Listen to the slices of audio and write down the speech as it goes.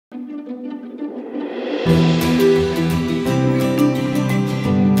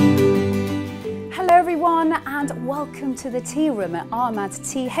Hello everyone and welcome to the tea room at Ahmad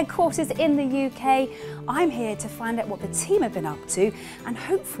Tea headquarters in the UK. I'm here to find out what the team have been up to, and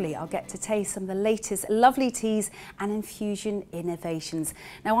hopefully I'll get to taste some of the latest lovely teas and infusion innovations.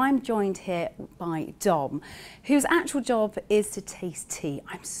 Now I'm joined here by Dom, whose actual job is to taste tea.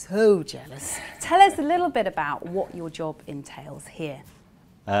 I'm so jealous. Tell us a little bit about what your job entails here.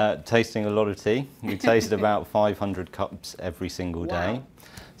 Tasting a lot of tea. We taste about 500 cups every single day. Wow.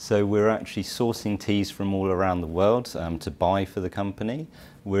 So we're actually sourcing teas from all around the world to buy for the company.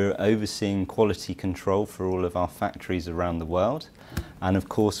 We're overseeing quality control for all of our factories around the world. And of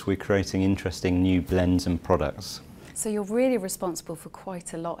course, we're creating interesting new blends and products. So you're really responsible for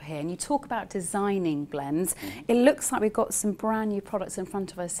quite a lot here, and you talk about designing blends. It looks like we've got some brand new products in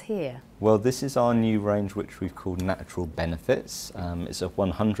front of us here. Well, this is our new range, which we've called Natural Benefits. It's a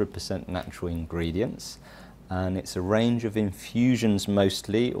 100% natural ingredients, and it's a range of infusions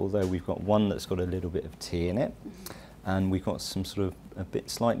mostly, although we've got one that's got a little bit of tea in it. And we've got some sort of a bit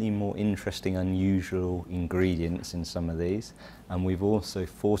slightly more interesting, unusual ingredients in some of these. And we've also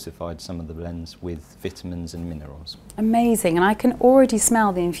fortified some of the blends with vitamins and minerals. Amazing, and I can already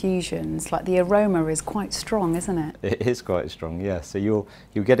smell the infusions. Like the aroma is quite strong, isn't it? It is quite strong, yeah. So you're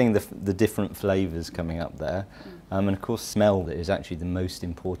getting the different flavours coming up there. And of course, smell is actually the most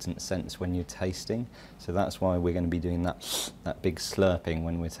important sense when you're tasting. So that's why we're going to be doing that big slurping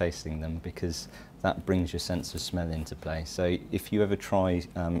when we're tasting them, because that brings your sense of smell into play. So if you ever try,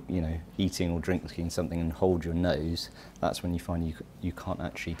 eating or drinking something and hold your nose, that's when you find you can't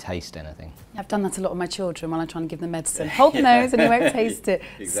actually taste anything. I've done that a lot with my children when I try and give them medicine. Hold the nose and you won't taste it.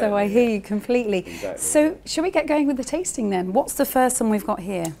 Exactly, so I hear you completely. Exactly. So shall we get going with the tasting then? What's the first one we've got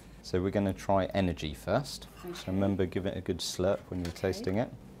here? So we're going to try Energy first. Okay. So remember, give it a good slurp when you're tasting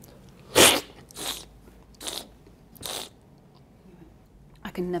it. I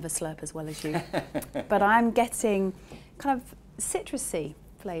can never slurp as well as you, but I'm getting kind of citrusy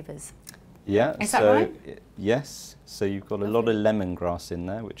flavours. Yeah, is that right? Yes, so you've got a lot of lemongrass in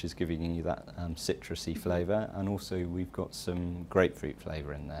there, which is giving you that citrusy flavour, and also we've got some grapefruit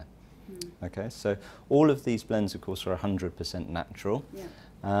flavour in there. Okay, so all of these blends, of course, are 100% natural.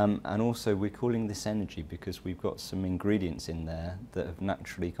 Yeah. And also we're calling this Energy because we've got some ingredients in there that have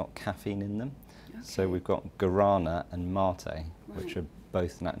naturally got caffeine in them. Okay. So we've got guarana and mate, which are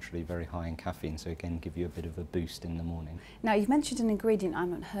both naturally very high in caffeine, so again give you a bit of a boost in the morning. Now you've mentioned an ingredient I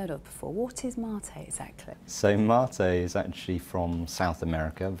haven't heard of before. What is mate exactly? So mate is actually from South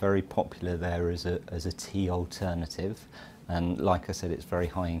America, very popular there as a tea alternative, and like I said, it's very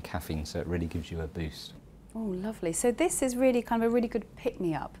high in caffeine, so it really gives you a boost. Oh, lovely. So this is really kind of a really good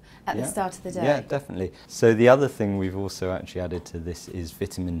pick-me-up at the start of the day. Yeah, definitely. So the other thing we've also actually added to this is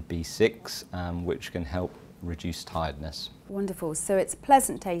vitamin B6, which can help reduce tiredness. Wonderful. So it's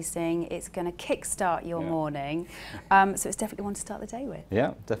pleasant tasting, it's going to kick-start your morning, so it's definitely one to start the day with.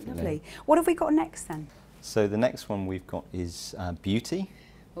 Yeah, definitely. Lovely. What have we got next then? So the next one we've got is Beauty.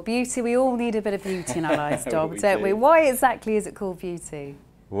 Well, beauty, we all need a bit of beauty in our lives, Dom, don't we? Why exactly is it called Beauty?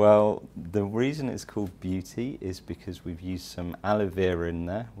 Well, the reason it's called Beauty is because we've used some aloe vera in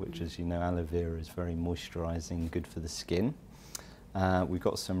there, which, as you know, aloe vera is very moisturising, good for the skin. We've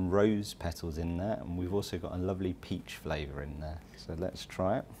got some rose petals in there, and we've also got a lovely peach flavour in there. So let's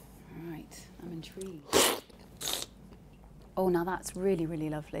try it. Right, I'm intrigued. Oh, now that's really, really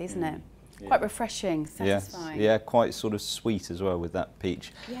lovely, isn't it? Yeah. Quite refreshing, satisfying. Yes, yeah, quite sort of sweet as well with that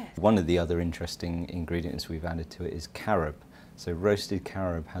peach. Yeah. One of the other interesting ingredients we've added to it is carob. So roasted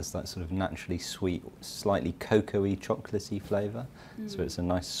carob has that sort of naturally sweet, slightly cocoa-y, chocolatey flavour. So it's a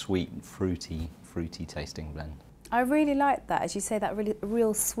nice, sweet, fruity tasting blend. I really like that. As you say, that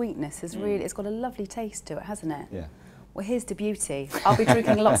real sweetness is really, it's got a lovely taste to it, hasn't it? Yeah. Well, here's to Beauty. I'll be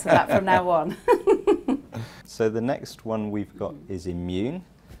drinking lots of that from now on. So the next one we've got is Immune.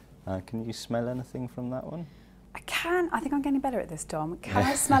 Can you smell anything from that one? I can. I think I'm getting better at this, Dom. Can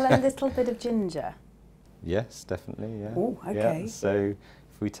I smell a little bit of ginger? Yes, definitely, yeah. Oh, okay. Yeah, so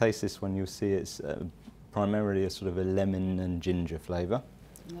if we taste this one, you'll see it's primarily a sort of a lemon and ginger flavour.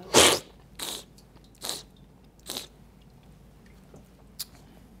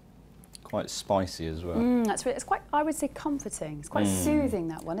 Quite spicy as well. That's really, it's quite, I would say, comforting. It's quite soothing,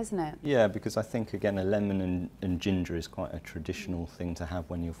 that one, isn't it? Yeah, because I think, again, a lemon and ginger is quite a traditional thing to have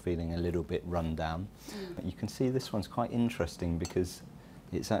when you're feeling a little bit run down. You can see this one's quite interesting because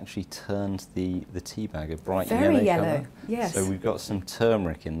it's actually turned the tea bag a bright Very yellow yellow, colour. yes. So we've got some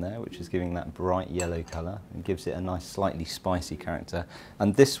turmeric in there, which is giving that bright yellow colour and gives it a nice, slightly spicy character.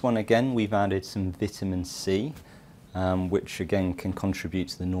 And this one, again, we've added some vitamin C, which again can contribute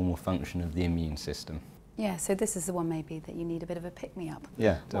to the normal function of the immune system. Yeah, so this is the one maybe that you need a bit of a pick-me-up.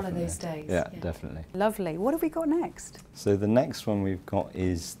 Yeah, definitely. One of those days. Yeah, definitely. Lovely. What have we got next? So the next one we've got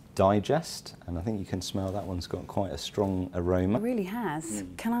is Digest, and I think you can smell that one's got quite a strong aroma. It really has.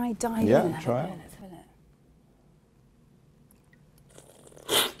 Can I dive Yeah, in and have try a it. look? Let's have a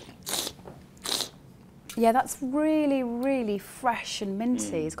look. Yeah, that's really, really fresh and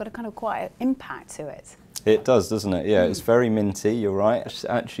minty. It's got a kind of quite an impact to it. It does, doesn't it? Yeah, it's very minty, you're right. It's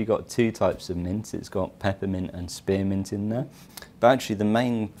actually got two types of mint. It's got peppermint and spearmint in there. But actually the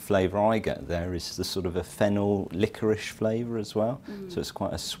main flavour I get there is the sort of a fennel licorice flavour as well. So it's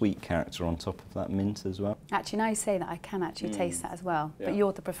quite a sweet character on top of that mint as well. Actually, now you say that, I can actually taste that as well. Yeah. But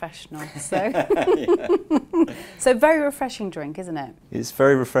you're the professional, so. So very refreshing drink, isn't it? It's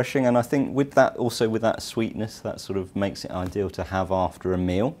very refreshing, and I think with that, also with that sweetness, that sort of makes it ideal to have after a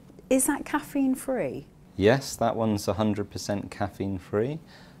meal. Is that caffeine free? Yes, that one's 100% caffeine free,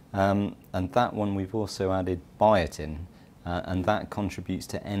 and that one we've also added biotin, and that contributes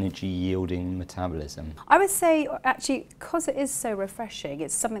to energy yielding metabolism. I would say, actually, because it is so refreshing,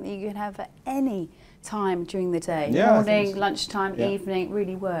 it's something that you can have at any time during the day. Yeah, morning, lunchtime, yeah. evening, it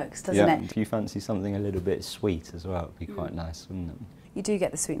really works, doesn't it? If you fancy something a little bit sweet as well, it'd be quite nice, wouldn't it? You do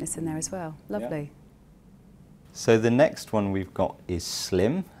get the sweetness in there as well. Lovely. Yeah. So the next one we've got is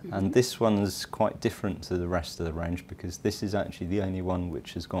Slim, and this one's quite different to the rest of the range because this is actually the only one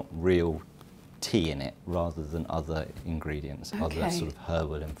which has got real tea in it rather than other ingredients, other sort of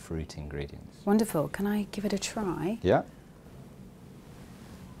herbal and fruit ingredients. Wonderful. Can I give it a try? Yeah.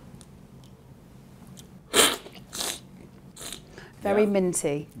 Very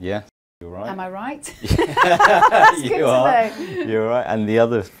minty. Yeah, you're right. Am I right? That's good to know. You're right. And the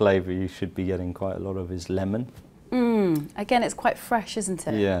other flavour you should be getting quite a lot of is lemon. Again, it's quite fresh, isn't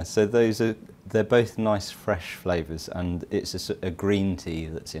it? Yeah, so they're both nice fresh flavours, and it's a green tea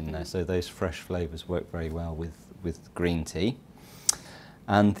that's in there, so those fresh flavours work very well with green tea.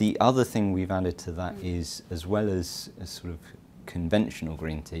 And the other thing we've added to that is, as well as a sort of conventional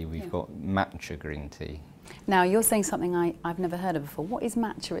green tea, we've got matcha green tea. Now, you're saying something I've never heard of before. What is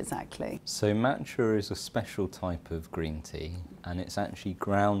matcha exactly? So matcha is a special type of green tea, and it's actually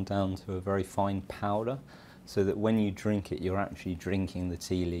ground down to a very fine powder, so that when you drink it, you're actually drinking the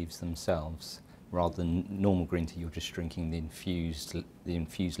tea leaves themselves. Rather than normal green tea, you're just drinking the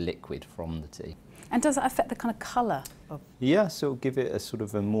infused liquid from the tea. And does that affect the kind of colour? Yeah, so it'll give it a sort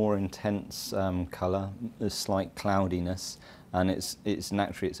of a more intense colour, a slight cloudiness, and it's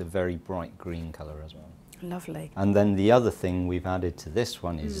a very bright green colour as well. Lovely. And then the other thing we've added to this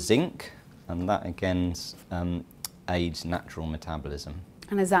one is zinc, and that again aids natural metabolism.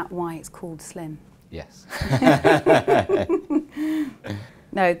 And is that why it's called Slim? Yes.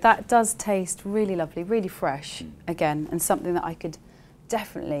 No, that does taste really lovely, really fresh, again, and something that I could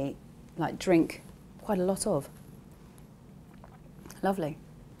definitely drink quite a lot of. Lovely.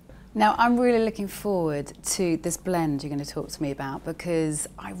 Now, I'm really looking forward to this blend you're going to talk to me about, because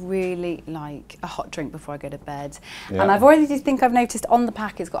I really like a hot drink before I go to bed. Yeah. And I've already think I've noticed on the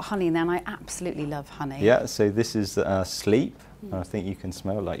pack it's got honey in there, and I absolutely love honey. Yeah, so this is Sleep. I think you can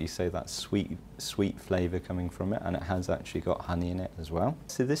smell, like you say, that sweet flavour coming from it, and it has actually got honey in it as well.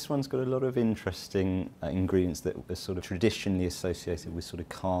 So this one's got a lot of interesting ingredients that are sort of traditionally associated with sort of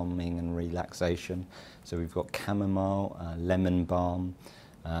calming and relaxation. So we've got chamomile, lemon balm,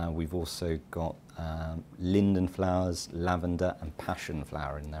 we've also got linden flowers, lavender and passion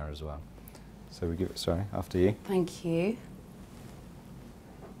flower in there as well. So we give it, sorry, after you. Thank you.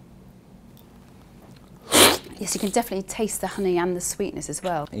 Yes, you can definitely taste the honey and the sweetness as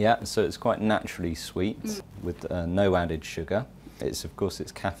well. Yeah, so it's quite naturally sweet with no added sugar. Of course,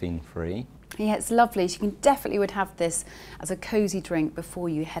 it's caffeine free. Yeah, it's lovely. So you can definitely would have this as a cosy drink before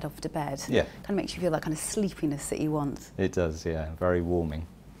you head off to bed. Yeah. Kind of makes you feel that kind of sleepiness that you want. It does, yeah, very warming.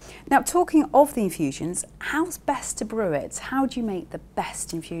 Now, talking of the infusions, how's best to brew it? How do you make the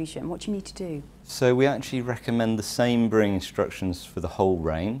best infusion? What do you need to do? So we actually recommend the same brewing instructions for the whole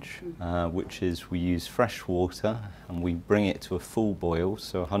range, which is we use fresh water and we bring it to a full boil,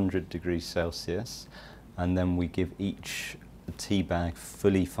 so 100 degrees Celsius, and then we give each tea bag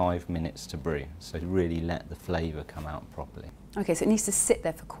fully 5 minutes to brew, so really let the flavour come out properly. Okay, so it needs to sit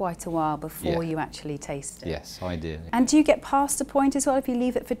there for quite a while before you actually taste it. Yes, ideally. And do you get past the point as well if you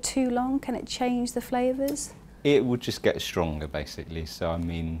leave it for too long? Can it change the flavours? It would just get stronger, basically. So, I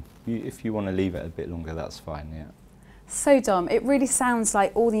mean, if you want to leave it a bit longer, that's fine, yeah. So, Dom, it really sounds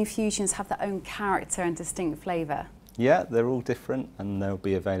like all the infusions have their own character and distinct flavour. Yeah, they're all different and they'll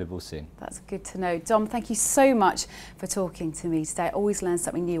be available soon. That's good to know. Dom, thank you so much for talking to me today. I always learn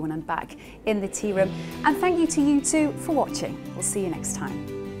something new when I'm back in the tea room. And thank you to you too for watching. We'll see you next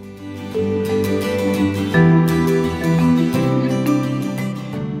time.